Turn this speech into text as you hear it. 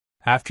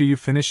After you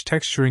finish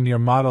texturing your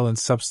model in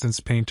Substance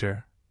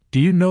Painter,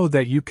 do you know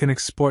that you can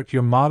export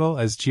your model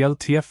as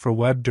GLTF for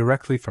web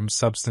directly from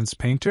Substance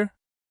Painter?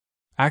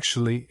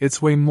 Actually,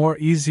 it's way more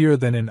easier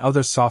than in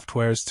other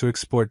softwares to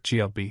export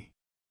GLB.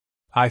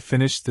 I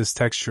finished this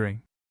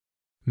texturing.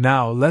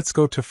 Now let's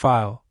go to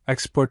File,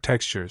 Export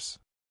Textures.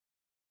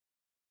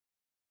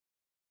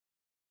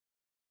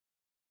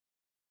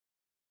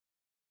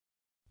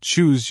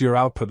 Choose your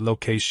output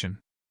location.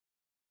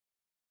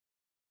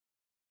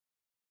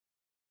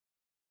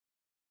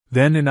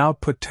 Then in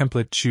Output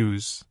Template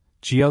choose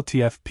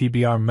GLTF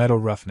PBR Metal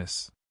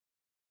Roughness.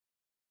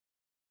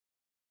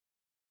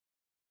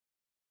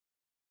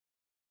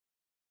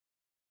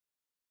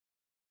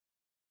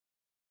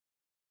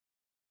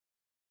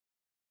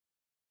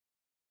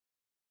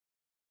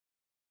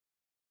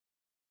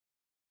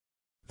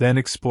 Then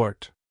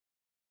export.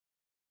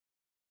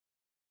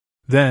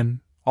 Then,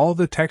 all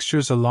the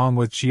textures along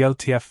with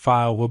GLTF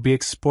file will be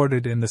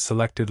exported in the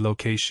selected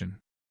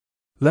location.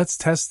 Let's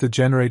test the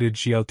generated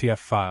GLTF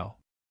file.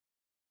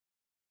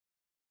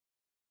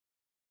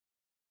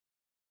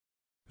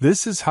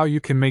 This is how you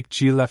can make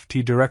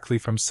GLFT directly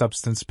from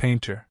Substance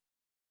Painter.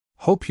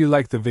 Hope you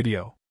like the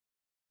video.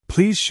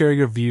 Please share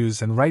your views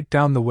and write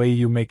down the way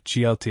you make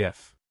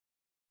GLTF.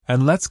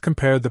 And let's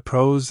compare the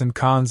pros and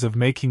cons of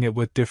making it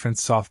with different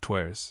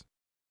softwares.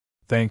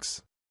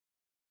 Thanks.